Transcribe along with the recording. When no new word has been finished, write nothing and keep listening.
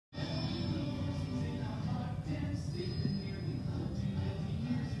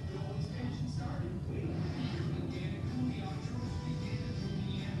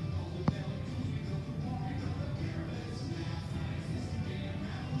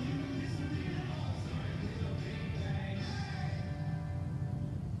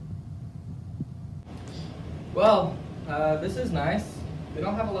Well, this is nice. We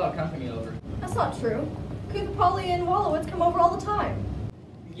don't have a lot of company over. That's not true. Cooper, Polly, and Wallowitz come over all the time.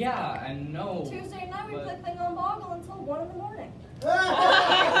 Yeah, I know. Tuesday night we play Thing on Boggle until 1 in the morning.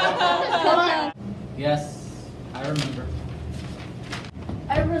 Yes, I remember.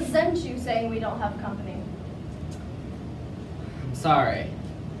 I resent you saying we don't have company. I'm sorry.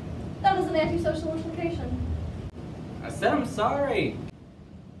 That was an antisocial implication. I said I'm sorry.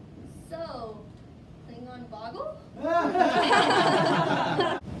 So, Thing on Boggle?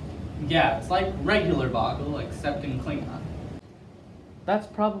 Yeah, it's like regular Boggle, except in Klingon. That's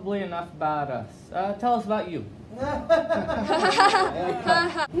probably enough about us. Tell us about you.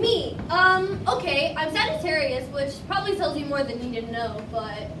 Me? Okay, I'm Sagittarius, which probably tells you more than you need to know,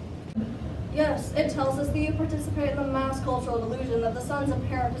 but... Yes, it tells us that you participate in the mass cultural delusion that the sun's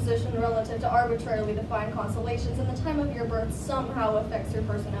apparent position relative to arbitrarily defined constellations and the time of your birth somehow affects your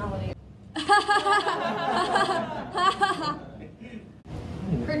personality.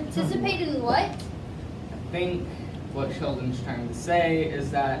 Participate in what? I think what Sheldon's trying to say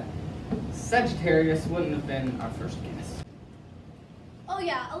is that Sagittarius wouldn't have been our first guess. Oh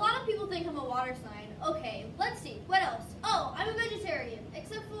yeah, a lot of people think I'm a water sign. Okay, let's see, what else? Oh, I'm a vegetarian,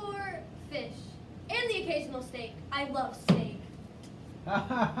 except for fish. And the occasional steak. I love steak.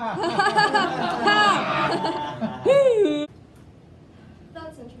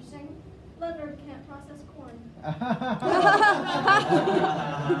 That's interesting. Leonard can't process corn.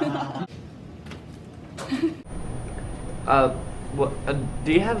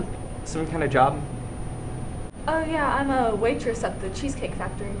 Do you have some kind of job? Oh yeah, I'm a waitress at the Cheesecake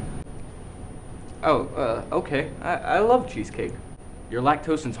Factory. Oh, okay. I love cheesecake. You're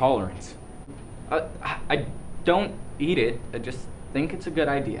lactose intolerant. I don't eat it. I just think it's a good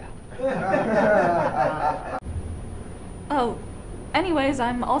idea. Oh, anyways,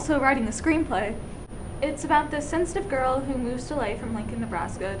 I'm also writing a screenplay. It's about this sensitive girl who moves to LA from Lincoln,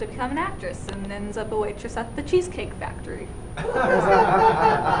 Nebraska to become an actress and ends up a waitress at the Cheesecake Factory.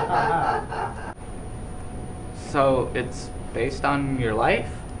 So it's based on your life?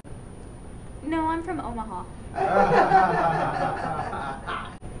 No, I'm from Omaha.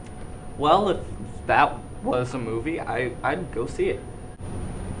 Well, if that was a movie, I'd go see it.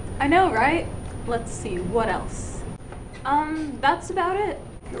 I know, right? Let's see, what else? That's about it.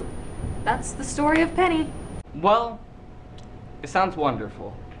 That's the story of Penny. Well, it sounds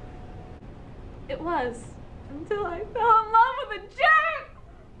wonderful. It was, until I fell in love with a jerk!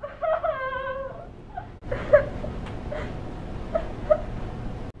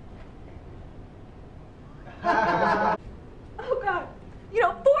 Oh God, 4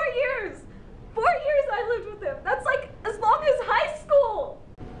 years! 4 years I lived with him. That's like as long as high school!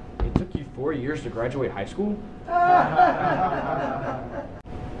 It took you 4 years to graduate high school?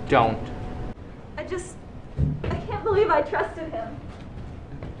 Don't. I can't believe I trusted him.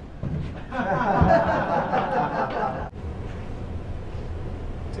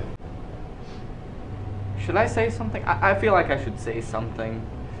 Should I say something? I feel like I should say something.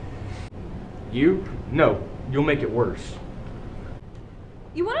 You? No, you'll make it worse.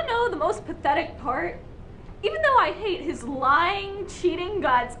 You want to know the most pathetic part? Even though I hate his lying, cheating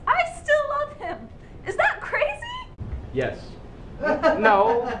guts, I still love him. Is that crazy? Yes.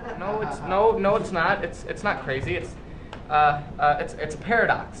 No, it's not. It's not crazy. It's a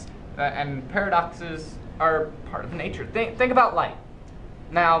paradox, and paradoxes are part of nature. Think about light.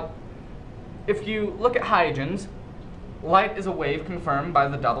 Now, if you look at hydrogens, light is a wave confirmed by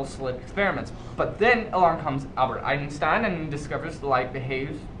the double slit experiments. But then along comes Albert Einstein and discovers light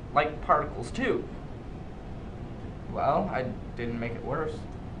behaves like particles too. Well, I didn't make it worse.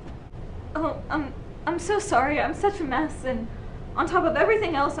 Oh, I'm so sorry. I'm such a mess, and on top of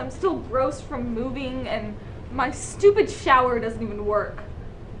everything else, I'm still gross from moving, and my stupid shower doesn't even work.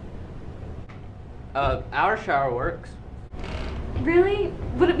 Our shower works. Really?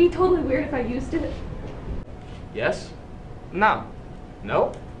 Would it be totally weird if I used it? Yes? No.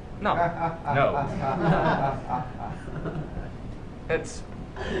 No? No. No. It's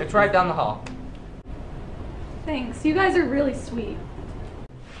right down the hall. Thanks. You guys are really sweet.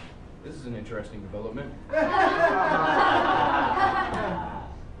 This is an interesting development.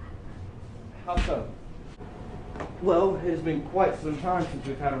 How so? Well, it has been quite some time since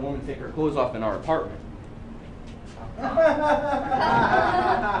we've had a woman take her clothes off in our apartment.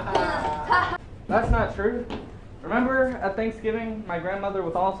 That's not true. Remember at Thanksgiving, my grandmother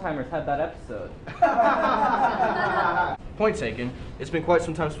with Alzheimer's had that episode. Point taken. It's been quite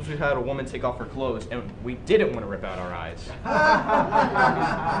some time since we've had a woman take off her clothes, and we didn't want to rip out our eyes.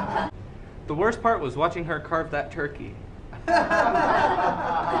 The worst part was watching her carve that turkey.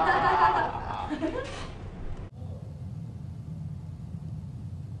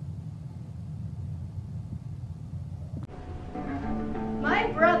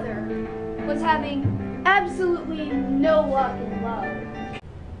 my brother was having absolutely no luck in love.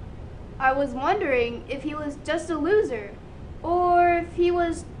 I was wondering if he was just a loser, or if he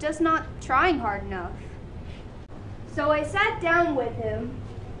was just not trying hard enough. So I sat down with him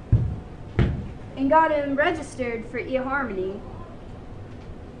and got him registered for eHarmony.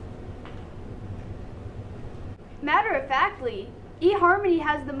 Matter of factly, eHarmony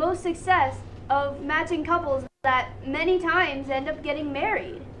has the most success of matching couples that many times end up getting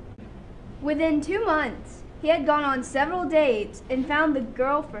married. Within 2 months, he had gone on several dates and found the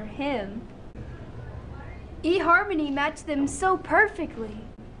girl for him. eHarmony matched them so perfectly.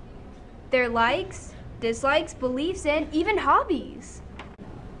 Their likes, dislikes, beliefs, and even hobbies.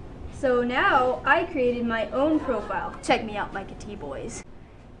 So now I created my own profile. Check me out, Micah T boys.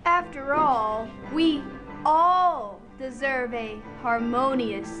 After all, we all deserve a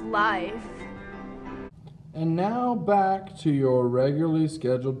harmonious life. And now back to your regularly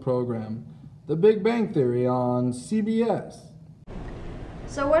scheduled program, The Big Bang Theory on CBS.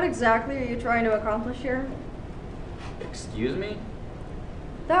 So what exactly are you trying to accomplish here? Excuse me?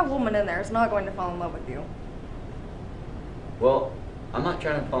 That woman in there is not going to fall in love with you. Well, I'm not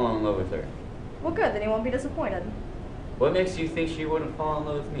trying to fall in love with her. Well good, then you won't be disappointed. What makes you think she wouldn't fall in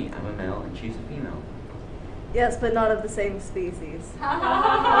love with me? I'm a male and she's a female. Yes, but not of the same species.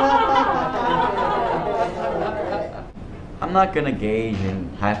 I'm not gonna gauge in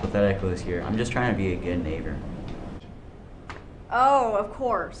hypotheticals here. I'm just trying to be a good neighbor. Oh, of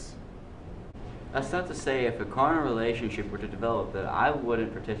course. That's not to say if a carnal relationship were to develop that I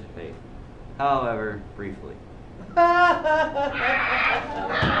wouldn't participate. However, briefly.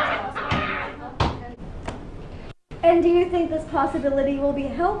 And do you think this possibility will be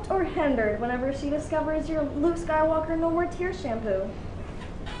helped or hindered whenever she discovers your Luke Skywalker No More Tears shampoo?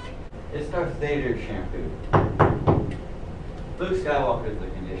 It's Darth Vader shampoo. Luke Skywalker is the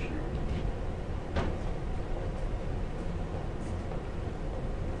conditioner.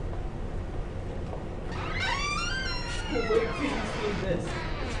 Wait till you see this.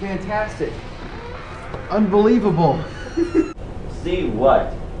 It's fantastic. Unbelievable. See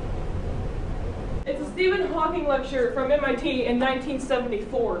what? It's a Stephen Hawking lecture from MIT in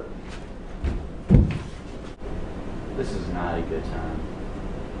 1974. This is not a good time.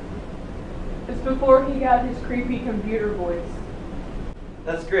 It's before he got his creepy computer voice.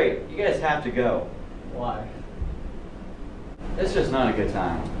 That's great. You guys have to go. Why? It's just not a good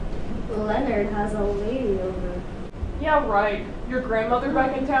time. Leonard has a lady over. Yeah, right. Your grandmother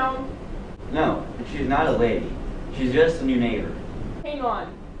back in town? No, she's not a lady. She's just a new neighbor. Hang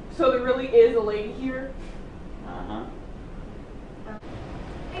on. So there really is a lady here? Uh-huh.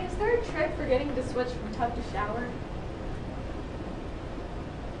 Hey, is there a trick for getting to switch from tub to shower?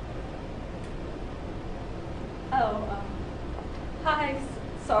 Oh, hi,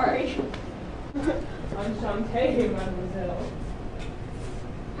 sorry. Enchanté, mademoiselle.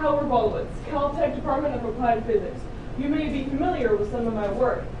 Howard Bolowitz, Caltech Department of Applied Physics. You may be familiar with some of my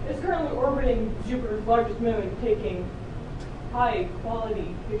work. It's currently orbiting Jupiter's largest moon, taking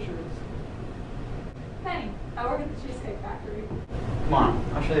high-quality pictures. Hey, I work at the Cheesecake Factory. Come on,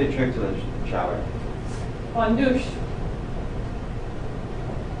 I'll show you the trick to the shower. En douche.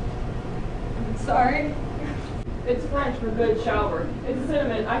 Sorry. It's French for good shower. It's a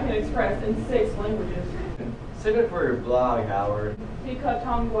sentiment I can express in 6 languages. Save it for your blog, Howard. Pika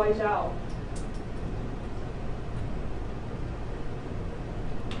Tong Guai Zhao.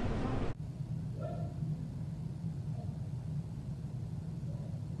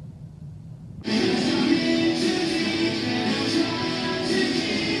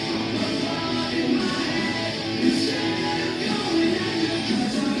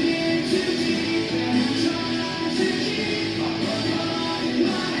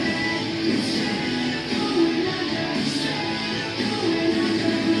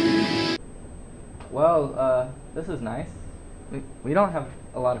 Well, this is nice. We don't have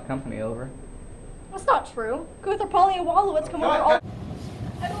a lot of company over. That's not true. Guthrie, Polly, and Wallowitz come over all...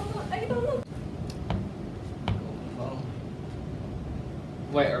 I don't know.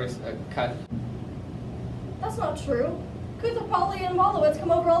 Wait, are we cut? That's not true. Guthrie, Polly, and Wallowitz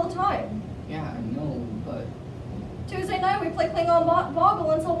come over all the time. Yeah, I know, but Tuesday night we play Klingon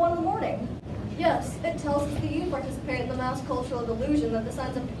Boggle until 1 in the morning. Yes, it tells us that you participate in the mass cultural delusion that the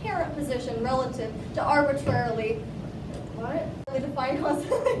sun's apparent position relative to arbitrarily defined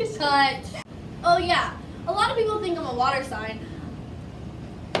constellations. Touch. Oh yeah, a lot of people think I'm a water sign.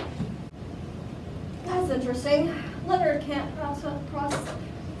 That's interesting. Leonard can't cross.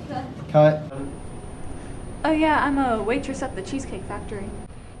 Cut. Oh yeah, I'm a waitress at the Cheesecake Factory.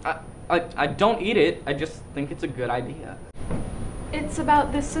 I don't eat it. I just think it's a good idea. It's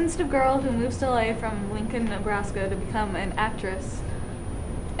about this sensitive girl who moves to LA from Lincoln, Nebraska to become an actress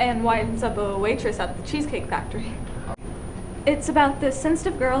and winds up a waitress at the Cheesecake Factory. It's about this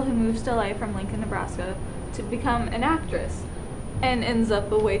sensitive girl who moves to LA from Lincoln, Nebraska to become an actress and ends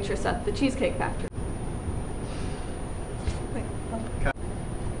up a waitress at the Cheesecake Factory. Wait, oh.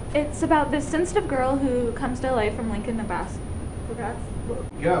 It's about this sensitive girl who comes to LA from Lincoln, Nebraska.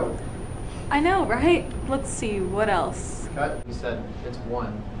 Go. I know, right? Let's see, what else? Cut. He said it's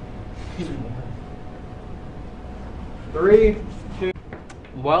 1. 3, 2.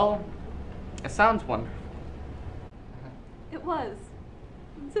 Well, it sounds wonderful. It was.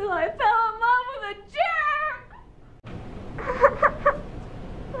 Until I fell in love with a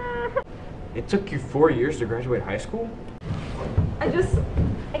jerk! It took you 4 years to graduate high school? I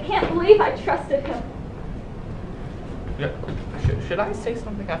can't believe I trusted him. Yeah. Should I say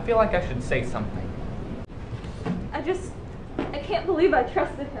something? I feel like I should say something. I can't believe I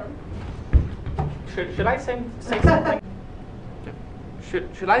trusted him. Should I say something?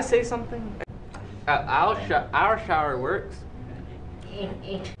 Should I say something? Our shower works.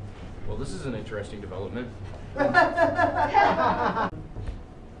 Well, this is an interesting development.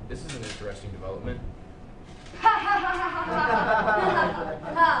 This is an interesting development.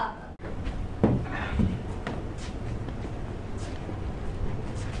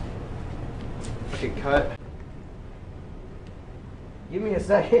 Okay, cut. Give me a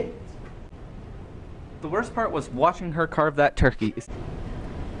second. The worst part was watching her carve that turkey.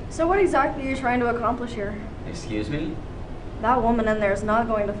 So what exactly are you trying to accomplish here? Excuse me? That woman in there is not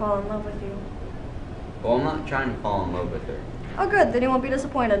going to fall in love with you. Well, I'm not trying to fall in love with her. Oh good, then you won't be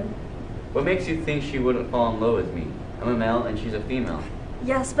disappointed. What makes you think she wouldn't fall in love with me? I'm a male and she's a female.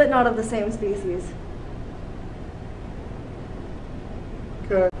 Yes, but not of the same species.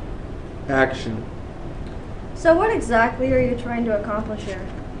 Cut. Action. So what exactly are you trying to accomplish here?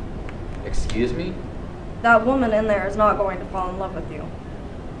 Excuse me? That woman in there is not going to fall in love with you.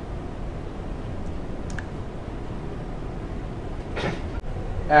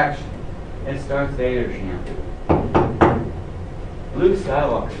 Action. It's Darth Vader shampoo. Luke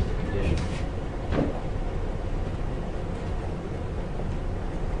Skywalker's the condition.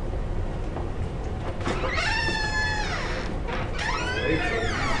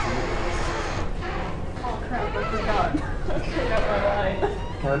 Oh crap, I forgot. I forgot my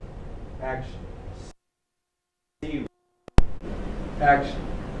line. Action. Action.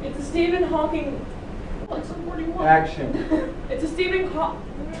 It's a Stephen Hawking. Oh, it's a 41. Action. It's a Stephen Hawking.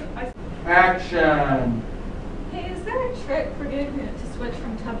 Action. Hey, is there a trick for getting it to switch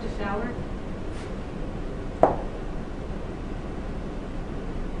from tub to shower?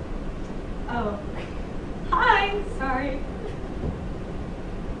 Oh. Hi! Sorry.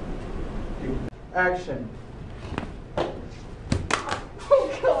 Action.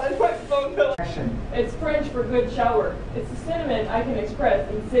 Oh god, my phone fell. Action. It's French for good shower. It's a sentiment I can express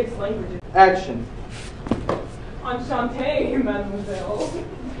in 6 languages. Action. Enchanté, mademoiselle.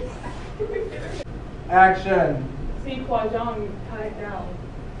 Action. Si, Kwajong, Kai Gao.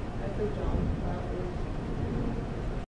 That's a John.